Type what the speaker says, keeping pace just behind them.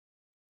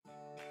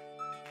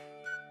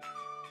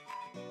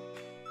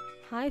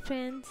Hi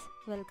friends,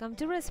 welcome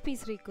to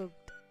Recipes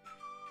Recooked.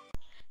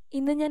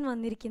 ഇന്ന് ഞാൻ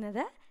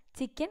വന്നിരിക്കുന്നത്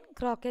ചിക്കൻ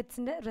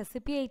ക്രോക്കറ്റ്സിന്റെ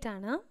റെസിപ്പി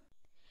ആയിട്ടാണ്.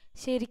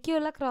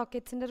 ശരിക്കുള്ള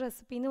ക്രോക്കറ്റ്സിന്റെ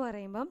റെസിപ്പി എന്ന്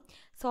പറയുമ്പോൾ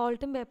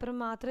സോൾട്ടും പെപ്പറും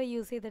മാത്രം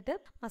യൂസ് ചെയ്തിട്ട്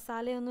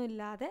മസാലയൊന്നും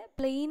ഇല്ലാതെ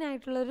പ്ലെയിൻ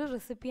ആയിട്ടുള്ള ഒരു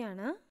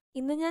റെസിപ്പിയാണ്.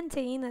 ഇന്ന് ഞാൻ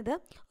ചെയ്യുന്നത്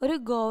ഒരു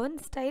ഗോവൻ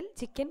സ്റ്റൈൽ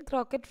ചിക്കൻ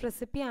ക്രോക്കറ്റ്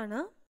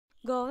റെസിപ്പിയാണ്.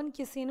 ഗോവൻ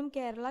ക്യുസീനും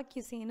കേരള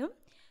ക്യുസീനും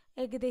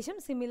ഏകദേശം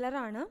സിമിലർ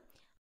ആണ്.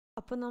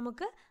 അപ്പോൾ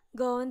നമുക്ക്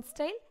ഗോവൻ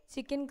സ്റ്റൈൽ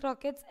ചിക്കൻ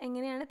ക്രോക്കറ്റ്സ്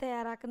എങ്ങനെയാണ്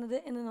തയ്യാറാക്കുന്നത്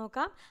എന്ന്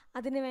നോക്കാം.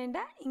 അതിന് വേണ്ട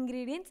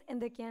ഇൻഗ്രീഡിയൻസ്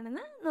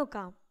എന്തൊക്കെയാണെന്ന്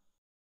നോക്കാം.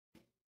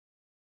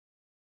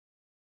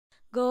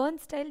 ഗോവൻ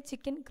സ്റ്റൈൽ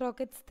ചിക്കൻ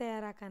ക്രോക്കറ്റ്സ്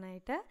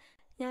തയ്യാറാക്കാനായിട്ട്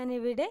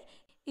ഞാനിവിടെ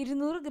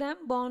 200 ഗ്രാം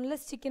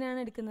ബോൺലെസ്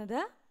ചിക്കനാണ് എടുക്കുന്നത്.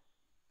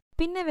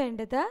 പിന്നെ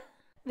വേണ്ടത്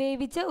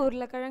വേവിച്ച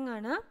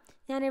ഉരുളക്കിഴങ്ങാണ്.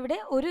 ഞാനിവിടെ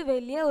ഒരു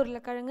വലിയ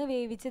ഉരുളക്കിഴങ്ങ്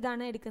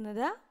വേവിച്ചതാണ്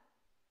എടുക്കുന്നത്.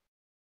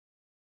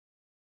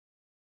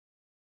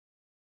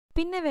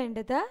 പിന്നെ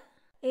വേണ്ടത്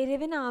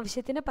എരിവിന്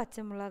ആവശ്യത്തിന്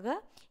പച്ചമുളക്.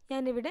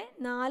 ഞാനിവിടെ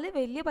 4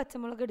 വലിയ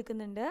പച്ചമുളക്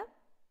എടുക്കുന്നുണ്ട്.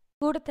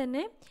 കൂടെ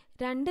തന്നെ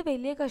 2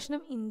 വലിയ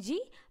കഷ്ണം ഇഞ്ചി,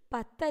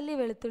 10 അല്ലി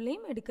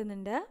വെളുത്തുള്ളിയും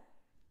എടുക്കുന്നുണ്ട്.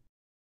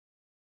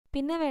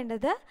 പിന്നെ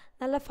വേണ്ടത്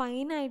നല്ല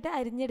ഫൈനായിട്ട്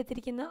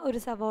അരിഞ്ഞെടുത്തിരിക്കുന്ന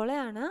ഒരു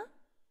സവോളയാണ്.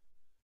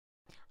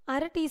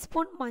 1/2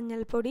 ടീസ്പൂൺ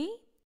മഞ്ഞൾപ്പൊടി,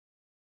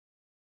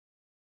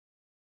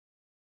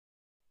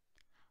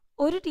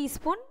 1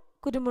 ടീസ്പൂൺ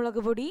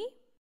കുരുമുളക് പൊടി,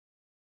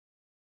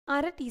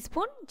 1/2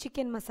 ടീസ്പൂൺ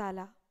ചിക്കൻ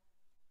മസാല.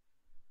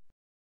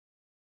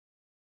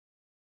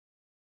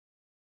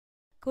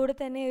 കൂടെ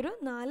തന്നെ ഒരു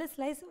 4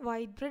 സ്ലൈസ്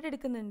വൈറ്റ് ബ്രെഡ്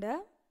എടുക്കുന്നുണ്ട്.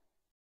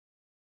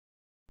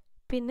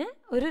 പിന്നെ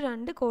ഒരു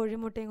 2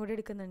 കോഴിമുട്ടയും കൂടി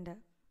എടുക്കുന്നുണ്ട്.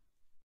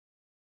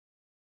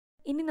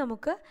 ഇനി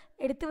നമുക്ക്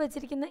എടുത്തു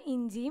വച്ചിരിക്കുന്ന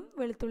ഇഞ്ചിയും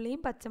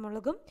വെളുത്തുള്ളിയും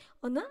പച്ചമുളകും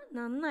ഒന്ന്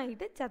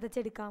നന്നായിട്ട്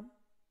ചതച്ചെടുക്കാം.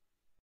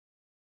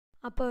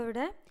 അപ്പോൾ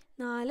ഇവിടെ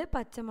 4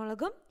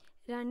 പച്ചമുളകും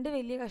 2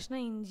 വലിയ കഷ്ണം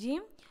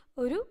ഇഞ്ചിയും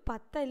ഒരു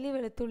 10 അല്ലി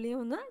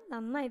വെളുത്തുള്ളിയും ഒന്ന്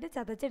നന്നായിട്ട്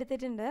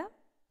ചതച്ചെടുത്തിട്ടുണ്ട്.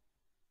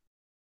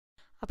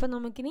 അപ്പോൾ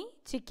നമുക്കിനി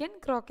ചിക്കൻ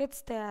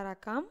ക്രോക്കറ്റ്സ്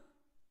തയ്യാറാക്കാം.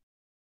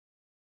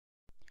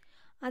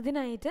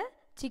 അതിനായിട്ട്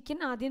ചിക്കൻ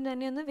ആദ്യം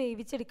തന്നെ ഒന്ന്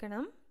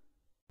വേവിച്ചെടുക്കണം.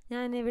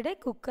 ഞാനിവിടെ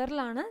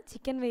കുക്കറിലാണ്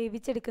ചിക്കൻ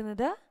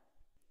വേവിച്ചെടുക്കുന്നത്.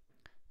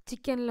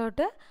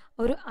 ചിക്കനിലോട്ട്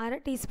ഒരു 1/2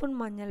 ടീസ്പൂൺ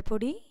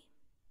മഞ്ഞൾപ്പൊടി,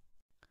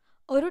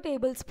 1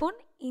 ടേബിൾ സ്പൂൺ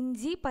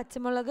ഇഞ്ചി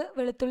പച്ചമുളക്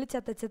വെളുത്തുള്ളി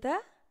ചതച്ചത്,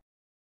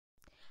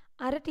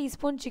 1/2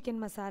 ടീസ്പൂൺ ചിക്കൻ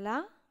മസാല.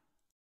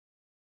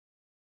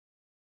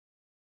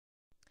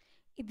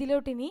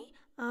 ഇതിലോട്ടിനി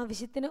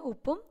ആവശ്യത്തിന്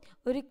ഉപ്പും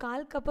ഒരു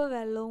 1/4 കപ്പ്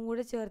വെള്ളവും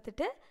കൂടെ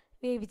ചേർത്തിട്ട്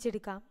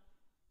വേവിച്ചെടുക്കാം.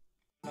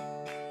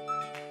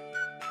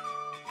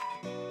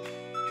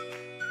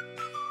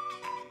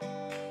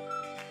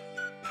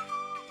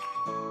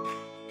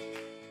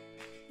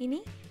 ഇനി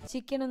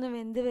ചിക്കൻ ഒന്ന്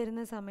വെന്ത്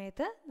വരുന്ന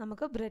സമയത്ത്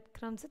നമുക്ക് ബ്രെഡ്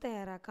ക്രംസ്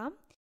തയ്യാറാക്കാം.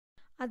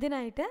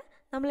 അതിനായിട്ട്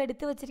നമ്മൾ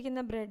എടുത്തു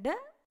വച്ചിരിക്കുന്ന ബ്രെഡ്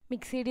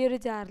മിക്സിയുടെ ഒരു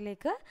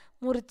ജാറിലേക്ക്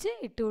മുറിച്ച്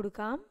ഇട്ട്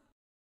കൊടുക്കാം.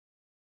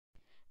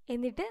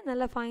 എന്നിട്ട്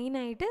നല്ല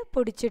ഫൈനായിട്ട്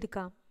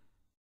പൊടിച്ചെടുക്കാം.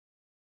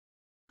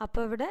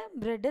 അപ്പോൾ ഇവിടെ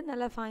ബ്രെഡ്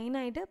നല്ല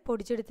ഫൈനായിട്ട്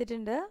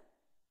പൊടിച്ചെടുത്തിട്ടുണ്ട്.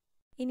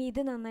 ഇനി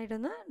ഇത്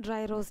നന്നായിട്ടൊന്ന്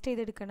ഡ്രൈ റോസ്റ്റ്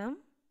ചെയ്തെടുക്കണം.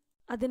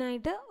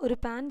 അതിനായിട്ട് ഒരു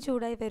പാൻ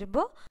ചൂടായി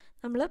വരുമ്പോൾ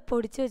നമ്മൾ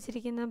പൊടിച്ചു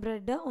വച്ചിരിക്കുന്ന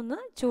ബ്രെഡ് ഒന്ന്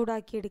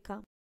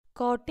ചൂടാക്കിയെടുക്കാം.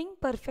 കോട്ടിംഗ്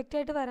പെർഫെക്റ്റ്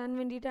ആയിട്ട് വരാൻ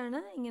വേണ്ടിയിട്ടാണ്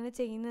ഇങ്ങനെ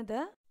ചെയ്യുന്നത്.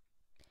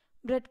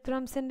 ബ്രെഡ്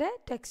ക്രംസിൻ്റെ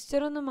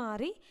ടെക്സ്ചർ ഒന്ന്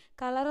മാറി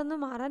കളറൊന്ന്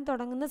മാറാൻ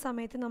തുടങ്ങുന്ന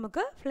സമയത്ത്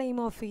നമുക്ക് ഫ്ലെയിം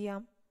ഓഫ്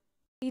ചെയ്യാം.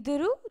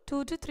 ഇതൊരു 2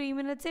 to 3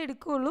 മിനിറ്റ്സ്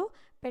എടുക്കുകയുള്ളൂ.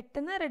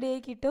 പെട്ടെന്ന്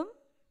റെഡിയായി കിട്ടും.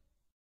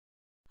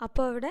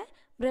 അപ്പോൾ ഇവിടെ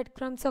ബ്രെഡ്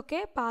ക്രംസ്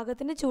ഒക്കെ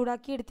പാകത്തിന്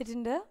ചൂടാക്കി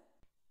എടുത്തിട്ടുണ്ട്.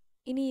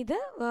 ഇനി ഇത്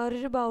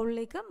വേറൊരു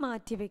ബൗളിലേക്ക്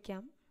മാറ്റി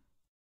വയ്ക്കാം.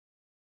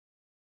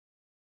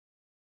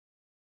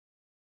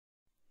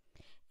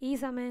 ഈ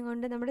സമയം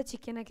കൊണ്ട് നമ്മുടെ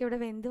ചിക്കനൊക്കെ ഇവിടെ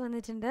വെന്ത്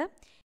വന്നിട്ടുണ്ട്.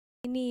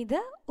 ഇനി ഇത്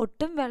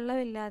ഒട്ടും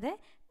വെള്ളമില്ലാതെ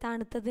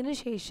തണുത്തതിന്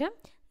ശേഷം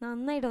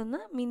നന്നായിട്ടൊന്ന്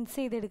മിക്സ്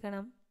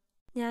ചെയ്തെടുക്കണം.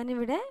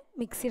 ഞാനിവിടെ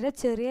മിക്സിയുടെ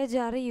ചെറിയ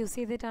ജാറ് യൂസ്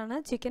ചെയ്തിട്ടാണ്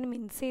ചിക്കൻ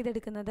മിക്സ്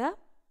ചെയ്തെടുക്കുന്നത്.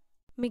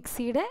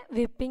 മിക്സിയുടെ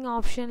വിപ്പിംഗ്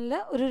ഓപ്ഷനിൽ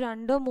ഒരു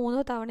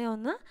 2-3 തവണ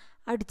ഒന്ന്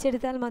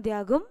അടിച്ചെടുത്താൽ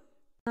മതിയാകും.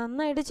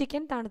 നന്നായിട്ട്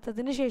ചിക്കൻ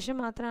തണുത്തതിന് ശേഷം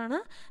മാത്രമാണ്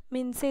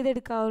മിക്സ്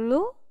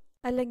ചെയ്തെടുക്കാവുള്ളൂ.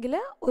 അല്ലെങ്കിൽ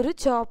ഒരു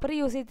ചോപ്പർ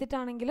യൂസ്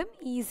ചെയ്തിട്ടാണെങ്കിലും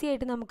ഈസി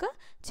ആയിട്ട് നമുക്ക്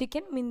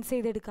ചിക്കൻ മിക്സ്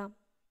ചെയ്തെടുക്കാം.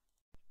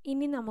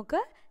 ഇനി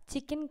നമുക്ക്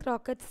ചിക്കൻ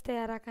ക്രോക്കറ്റ്സ്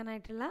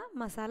തയ്യാറാക്കാനായിട്ടുള്ള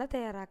മസാല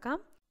തയ്യാറാക്കാം.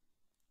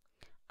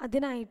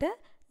 അതിനായിട്ട്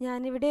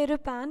ഞാനിവിടെ ഒരു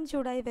പാൻ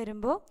ചൂടായി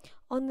വരുമ്പോൾ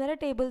 1.5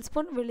 ടേബിൾ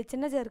സ്പൂൺ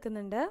വെളിച്ചെണ്ണ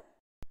ചേർക്കുന്നുണ്ട്.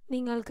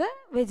 നിങ്ങൾക്ക്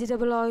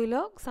വെജിറ്റബിൾ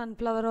ഓയിലോ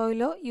സൺഫ്ലവർ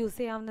ഓയിലോ യൂസ്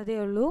ചെയ്യാവുന്നതേ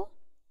ഉള്ളൂ.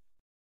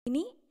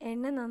 ഇനി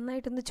എണ്ണ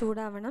നന്നായിട്ടൊന്ന്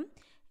ചൂടാവണം.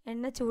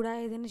 എണ്ണ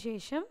ചൂടായതിനു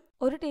ശേഷം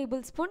 1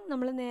 ടേബിൾ സ്പൂൺ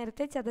നമ്മൾ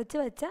നേരത്തെ ചതച്ച്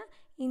വെച്ച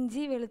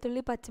ഇഞ്ചി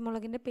വെളുത്തുള്ളി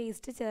പച്ചമുളകിൻ്റെ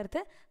പേസ്റ്റ്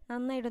ചേർത്ത്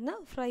നന്നായിട്ടൊന്ന്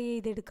ഫ്രൈ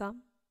ചെയ്തെടുക്കാം.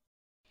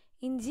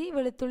 ഇഞ്ചി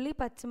വെളുത്തുള്ളി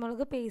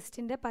പച്ചമുളക്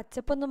പേസ്റ്റിൻ്റെ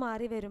പച്ചപ്പൊന്ന്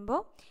മാറി വരുമ്പോൾ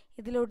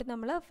ഇതിലോട്ട്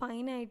നമ്മൾ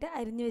ഫൈനായിട്ട്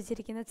അരിഞ്ഞു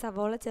വെച്ചിരിക്കുന്ന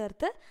സവോള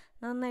ചേർത്ത്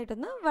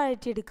നന്നായിട്ടൊന്ന്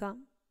വഴറ്റിയെടുക്കാം.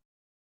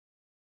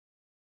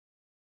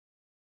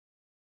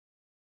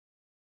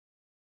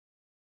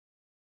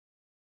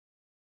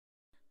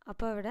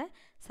 അപ്പോൾ ഇവിടെ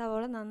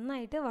സവോള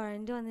നന്നായിട്ട്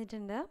വഴഞ്ഞു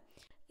വന്നിട്ടുണ്ട്.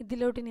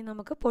 ഇതിലോട്ട് ഇനി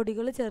നമുക്ക്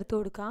പൊടികൾ ചേർത്ത്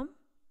കൊടുക്കാം.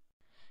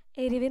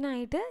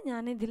 എരിവിനായിട്ട്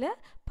ഞാനിതിൽ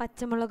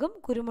പച്ചമുളകും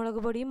കുരുമുളക്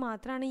പൊടിയും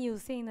മാത്രമാണ്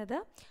യൂസ് ചെയ്യുന്നത്.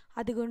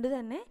 അതുകൊണ്ട്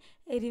തന്നെ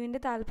എരിവിൻ്റെ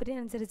താല്പര്യം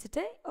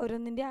അനുസരിച്ചിട്ട്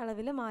ഓരോന്നിൻ്റെ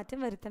അളവിൽ മാറ്റം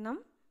വരുത്തണം.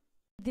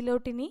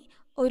 ഇതിലോട്ടിനി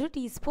 1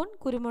 ടീസ്പൂൺ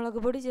കുരുമുളക്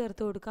പൊടി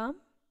ചേർത്ത് കൊടുക്കാം.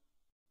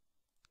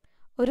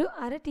 ഒരു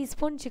 1/2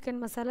 ടീസ്പൂൺ ചിക്കൻ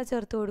മസാല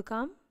ചേർത്ത്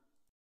കൊടുക്കാം.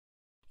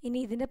 ഇനി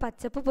ഇതിൻ്റെ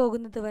പച്ചപ്പ്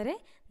പോകുന്നത് വരെ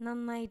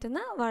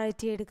നന്നായിട്ടൊന്ന്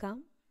വഴറ്റിയെടുക്കാം.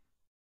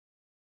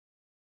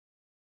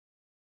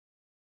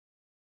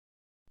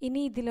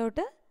 ഇനി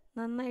ഇതിലോട്ട്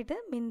നന്നായിട്ട്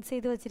മിൻസ്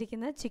ചെയ്ത്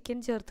വച്ചിരിക്കുന്ന ചിക്കൻ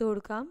ചേർത്ത്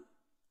കൊടുക്കാം.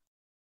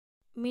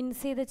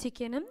 മിൻസ് ചെയ്ത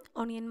ചിക്കനും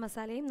ഓണിയൻ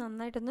മസാലയും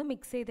നന്നായിട്ടൊന്ന്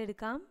മിക്സ്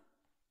ചെയ്തെടുക്കാം.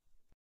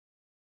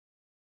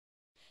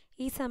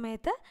 ഈ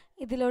സമയത്ത്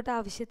ഇതിലോട്ട്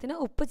ആവശ്യത്തിന്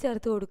ഉപ്പ്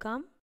ചേർത്ത്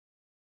കൊടുക്കാം.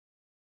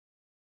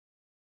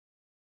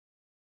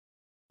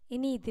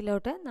 ഇനി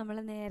ഇതിലോട്ട് നമ്മൾ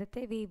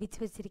നേരത്തെ വേവിച്ച്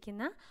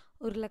വെച്ചിരിക്കുന്ന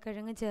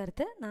ഉരുളക്കിഴങ്ങ്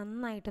ചേർത്ത്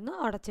നന്നായിട്ടൊന്ന്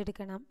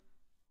ഉടച്ചെടുക്കണം.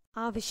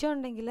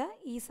 ആവശ്യമുണ്ടെങ്കിൽ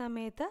ഈ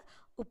സമയത്ത്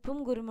ഉപ്പും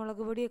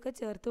കുരുമുളക് പൊടിയൊക്കെ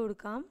ചേർത്ത്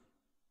കൊടുക്കാം.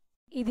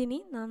 ഇതിനി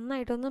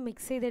നന്നായിട്ടൊന്ന്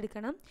മിക്സ്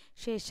ചെയ്തെടുക്കണം.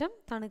 ശേഷം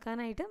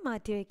തണുക്കാനായിട്ട്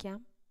മാറ്റി വയ്ക്കാം.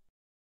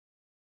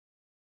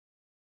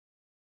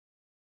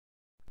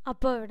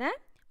 അപ്പോൾ ഇവിടെ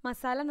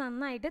മസാല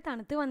നന്നായിട്ട്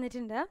തണുത്ത്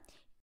വന്നിട്ടുണ്ട്.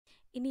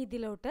 ഇനി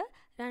ഇതിലോട്ട്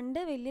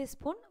 2 വലിയ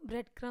സ്പൂൺ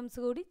ബ്രെഡ് ക്രംസ്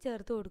കൂടി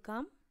ചേർത്ത്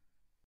കൊടുക്കാം.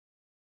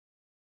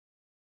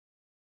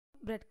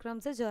 ബ്രെഡ്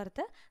ക്രംസ്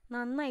ചേർത്ത്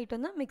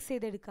നന്നായിട്ടൊന്ന് മിക്സ്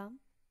ചെയ്തെടുക്കാം.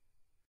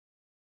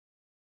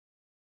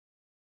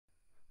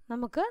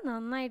 നമുക്ക്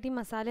നന്നായിട്ട് ഈ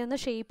മസാല ഒന്ന്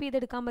ഷേപ്പ്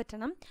ചെയ്തെടുക്കാൻ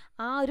പറ്റണം.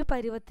 ആ ഒരു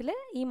പരുവത്തിൽ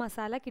ഈ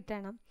മസാല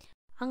കിട്ടണം.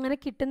 അങ്ങനെ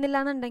കിട്ടുന്നില്ല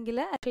എന്നുണ്ടെങ്കിൽ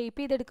ഷേപ്പ്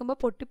ചെയ്തെടുക്കുമ്പോൾ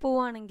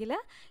പൊട്ടിപ്പോവുകയാണെങ്കിൽ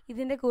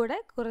ഇതിൻ്റെ കൂടെ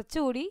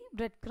കുറച്ചുകൂടി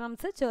ബ്രെഡ്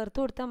ക്രംസ് ചേർത്ത്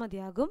കൊടുത്താൽ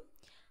മതിയാകും.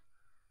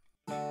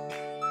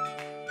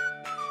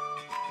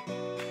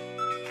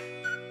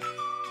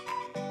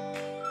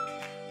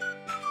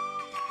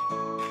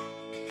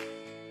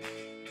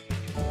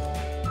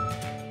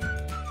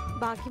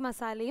 ബാക്കി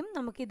മസാലയും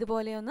നമുക്ക്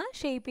ഇതുപോലെ ഒന്ന്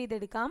ഷേപ്പ്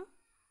ചെയ്തെടുക്കാം.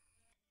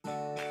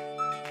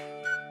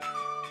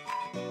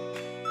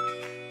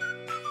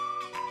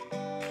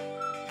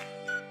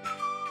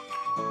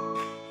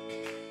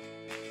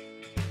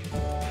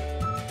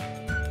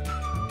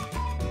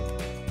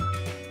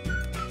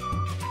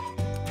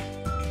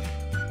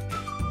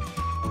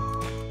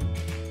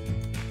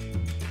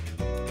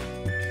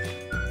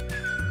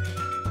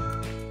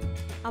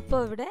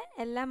 അപ്പോൾ ഇവിടെ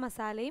എല്ലാ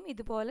മസാലയും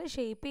ഇതുപോലെ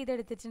ഷേപ്പ്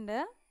ചെയ്തെടുത്തിട്ടുണ്ട്.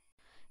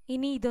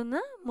 ഇനി ഇതൊന്ന്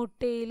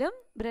മുട്ടയിലും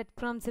ബ്രെഡ്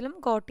ക്രംസിലും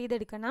കോട്ട്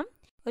ചെയ്തെടുക്കണം.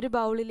 ഒരു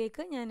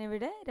ബൗളിലേക്ക്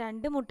ഞാനിവിടെ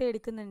 2 മുട്ട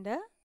എടുക്കുന്നുണ്ട്.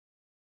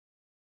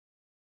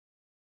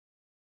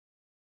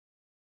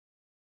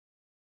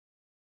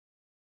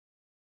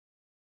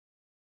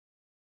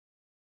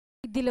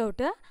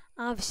 ഇതിലോട്ട്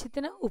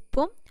ആവശ്യത്തിന്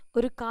ഉപ്പും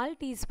ഒരു 1/4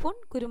 ടീസ്പൂൺ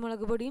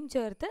കുരുമുളക് പൊടിയും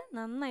ചേർത്ത്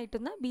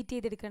നന്നായിട്ടൊന്ന് ബീറ്റ്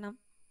ചെയ്തെടുക്കണം.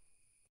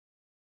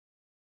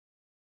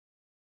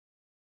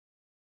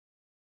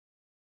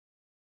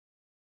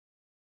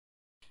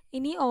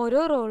 ഇനി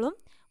ഓരോ റോളും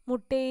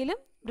മുട്ടയിലും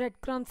ബ്രെഡ്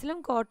ക്രംസിലും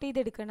കോട്ട്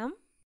ചെയ്തെടുക്കണം.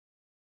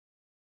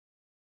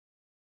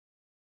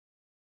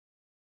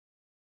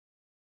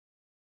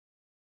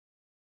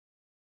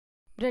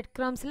 ബ്രെഡ്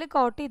ക്രംസിൽ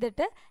കോട്ട്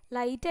ചെയ്തിട്ട്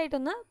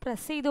ലൈറ്റായിട്ടൊന്ന്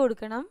പ്രസ് ചെയ്ത്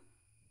കൊടുക്കണം.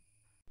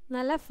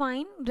 നല്ല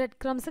ഫൈൻ ബ്രെഡ്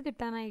ക്രംസ്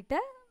കിട്ടാനായിട്ട്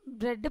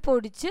ബ്രെഡ്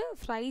പൊടിച്ച്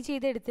ഫ്രൈ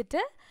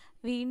ചെയ്തെടുത്തിട്ട്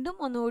വീണ്ടും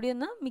ഒന്നുകൂടി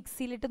ഒന്ന്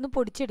മിക്സിയിലിട്ടൊന്ന്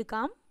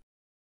പൊടിച്ചെടുക്കാം.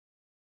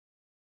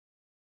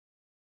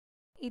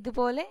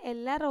 ഇതുപോലെ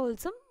എല്ലാ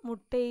റോൾസും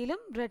മുട്ടയിലും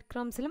ബ്രെഡ്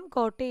ക്രംസിലും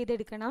കോട്ട്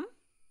ചെയ്തെടുക്കണം.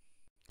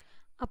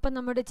 അപ്പം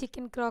നമ്മുടെ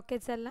ചിക്കൻ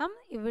ക്രോക്കറ്റ്സ് എല്ലാം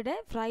ഇവിടെ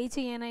ഫ്രൈ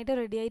ചെയ്യാനായിട്ട്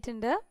റെഡി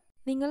ആയിട്ടുണ്ട്.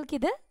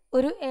 നിങ്ങൾക്കിത്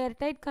ഒരു എയർ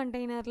ടൈറ്റ്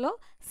കണ്ടെയ്നറിലോ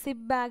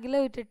സിപ്പ് ബാഗിലോ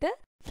ഇട്ടിട്ട്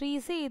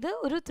ഫ്രീസ് ചെയ്ത്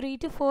ഒരു 3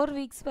 to 4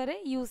 വീക്സ് വരെ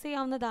യൂസ്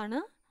ചെയ്യാവുന്നതാണ്.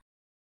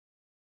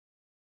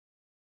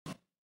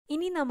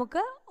 ഇനി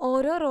നമുക്ക്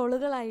ഓരോ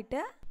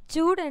റോളുകളായിട്ട്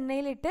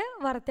ചൂടെണ്ണയിലിട്ട്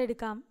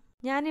വറുത്തെടുക്കാം.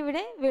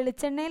 ഞാനിവിടെ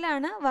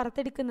വെളിച്ചെണ്ണയിലാണ്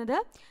വറുത്തെടുക്കുന്നത്.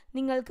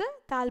 നിങ്ങൾക്ക്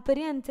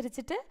താല്പര്യം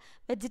അനുസരിച്ചിട്ട്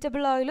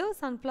വെജിറ്റബിൾ ഓയിലോ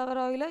സൺഫ്ലവർ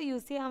ഓയിലോ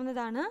യൂസ്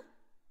ചെയ്യാവുന്നതാണ്.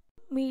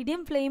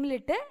 മീഡിയം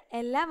ഫ്ലെയിമിലിട്ട്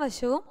എല്ലാ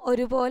വശവും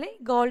ഒരുപോലെ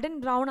ഗോൾഡൻ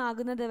ബ്രൗൺ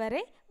ആകുന്നത്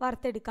വരെ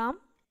വറുത്തെടുക്കാം.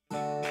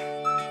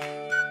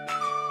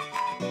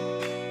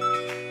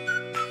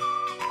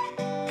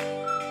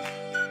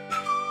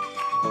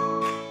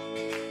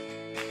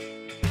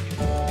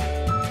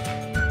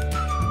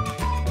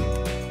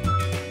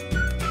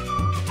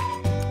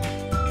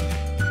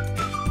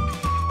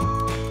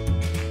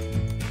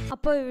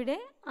 അപ്പോൾ ഇവിടെ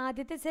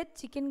ആദ്യത്തെ സെറ്റ്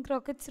ചിക്കൻ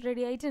ക്രോക്കറ്റ്സ്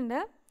റെഡി ആയിട്ടുണ്ട്.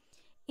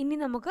 ഇനി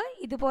നമുക്ക്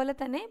ഇതുപോലെ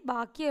തന്നെ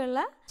ബാക്കിയുള്ള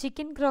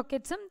ചിക്കൻ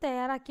ക്രോക്കറ്റ്സും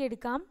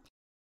തയ്യാറാക്കിയെടുക്കാം.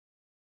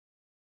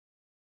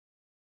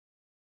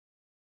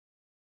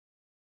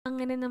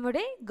 അങ്ങനെ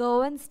നമ്മുടെ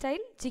ഗോവൻ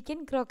സ്റ്റൈൽ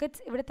ചിക്കൻ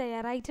ക്രോക്കറ്റ്സ് ഇവിടെ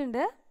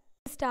തയ്യാറായിട്ടുണ്ട്.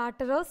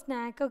 സ്റ്റാർട്ടറോ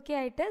സ്നാക്കോ ഒക്കെ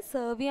ആയിട്ട്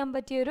സെർവ് ചെയ്യാൻ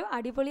പറ്റിയൊരു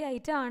അടിപൊളി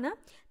ഐറ്റം ആണ്.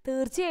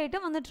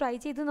 തീർച്ചയായിട്ടും ഒന്ന് ട്രൈ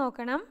ചെയ്ത്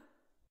നോക്കണം.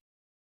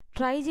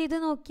 ട്രൈ ചെയ്ത്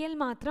നോക്കിയാൽ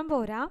മാത്രം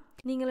പോരാ,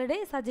 നിങ്ങളുടെ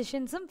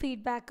സജഷൻസും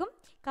ഫീഡ്ബാക്കും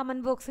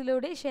കമൻറ്റ്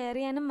ബോക്സിലൂടെ ഷെയർ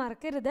ചെയ്യാനും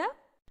മറക്കരുത്.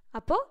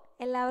 അപ്പോൾ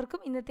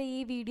എല്ലാവർക്കും ഇന്നത്തെ ഈ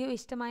വീഡിയോ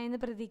ഇഷ്ടമായെന്ന്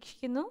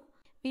പ്രതീക്ഷിക്കുന്നു.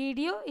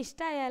 വീഡിയോ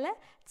ഇഷ്ടമായാൽ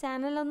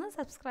ചാനലൊന്ന്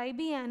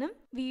സബ്സ്ക്രൈബ് ചെയ്യാനും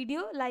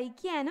വീഡിയോ ലൈക്ക്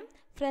ചെയ്യാനും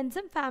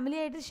ഫ്രണ്ട്സും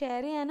ഫാമിലിയായിട്ട്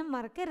ഷെയർ ചെയ്യാനും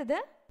മറക്കരുത്.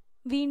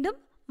 വീണ്ടും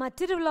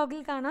മറ്റൊരു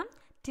വ്ലോഗിൽ കാണാം.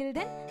 Till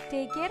then,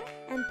 take care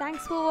and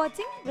thanks for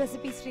watching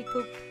Recipes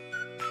Recooked.